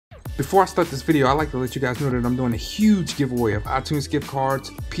Before I start this video, I'd like to let you guys know that I'm doing a huge giveaway of iTunes gift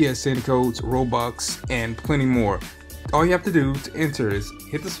cards, PSN codes, Robux, and plenty more. All you have to do to enter is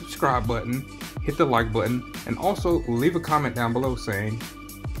hit the subscribe button, hit the like button, and also leave a comment down below saying,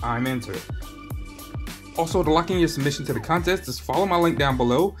 I'm entered. Also, to lock in your submission to the contest, just follow my link down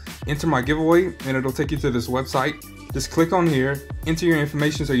below, enter my giveaway, and it'll take you to this website. Just click on here, enter your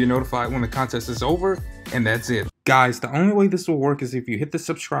information so you're notified when the contest is over, and that's it. Guys, the only way this will work is if you hit the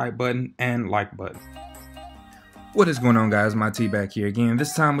subscribe button and like button. What is going on, guys? My T back here again,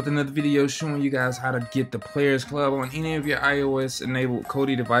 this time with another video showing you guys how to get the Players Club on any of your iOS enabled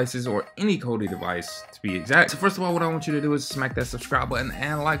Kodi devices, or any Kodi device to be exact. So first of all, what I want you to do is smack that subscribe button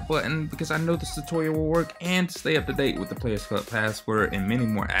and like button, because I know this tutorial will work, and to stay up to date with the Players Club password and many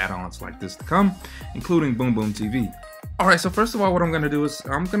more add-ons like this to come, including Boom Boom TV. Alright, so first of all, what I'm going to do is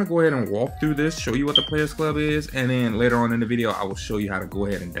I'm going to go ahead and walk through this, show you what the Players Club is, and then later on in the video I will show you how to go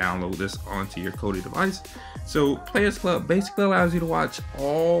ahead and download this onto your Kodi device. So Players Club basically allows you to watch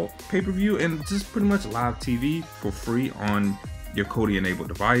all pay-per-view and just pretty much live TV for free on your Kodi enabled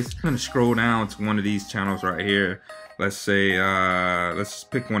device. I'm going to scroll down to one of these channels right here. Let's say, let's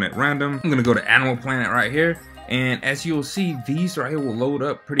just pick one at random. I'm going to go to Animal Planet right here. And as you'll see, these right here will load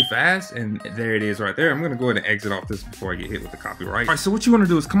up pretty fast, and there it is right there. I'm gonna go ahead and exit off this before I get hit with the copyright. All right, so what you wanna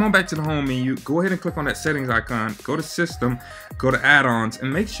do is come on back to the home menu, go ahead and click on that settings icon, go to system, go to add-ons,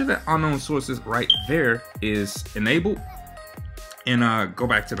 and make sure that unknown sources right there is enabled. And go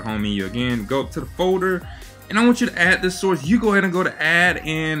back to the home menu again, go up to the folder, and I want you to add this source. You go ahead and go to add,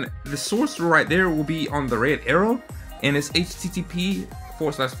 and the source right there will be on the red arrow, and it's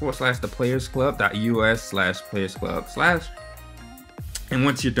http://theplayersclub.us/playersclub/. And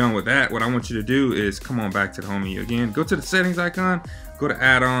once you're done with that, what I want you to do is come on back to the home menu again, go to the settings icon, go to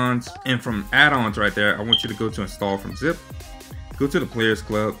add-ons, and from add-ons right there, I want you to go to install from zip, go to the Players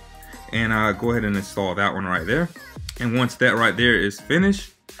Club, and go ahead and install that one right there. And once that right there is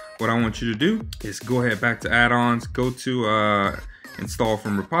finished, what I want you to do is go ahead back to add-ons, go to install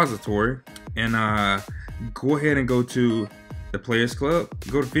from repository, and go ahead and go to the Players Club,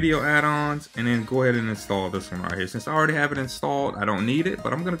 go to video add-ons, and then go ahead and install this one right here. Since I already have it installed, I don't need it,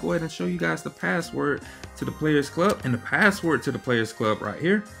 but I'm gonna go ahead and show you guys the password to the Players Club. And the password to the Players Club right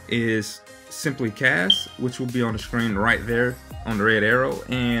here is simply cast, which will be on the screen right there on the red arrow,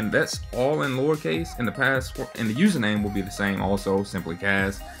 and that's all in lowercase, and the password and the username will be the same also, simply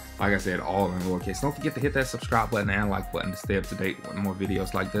cast. Like I said, all in lowercase. Don't forget to hit that subscribe button and like button to stay up to date with more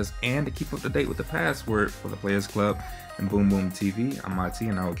videos like this, and to keep up to date with the password for the Players Club and Boom Boom TV. I'm IT,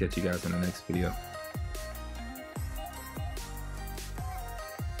 and I will catch you guys in the next video.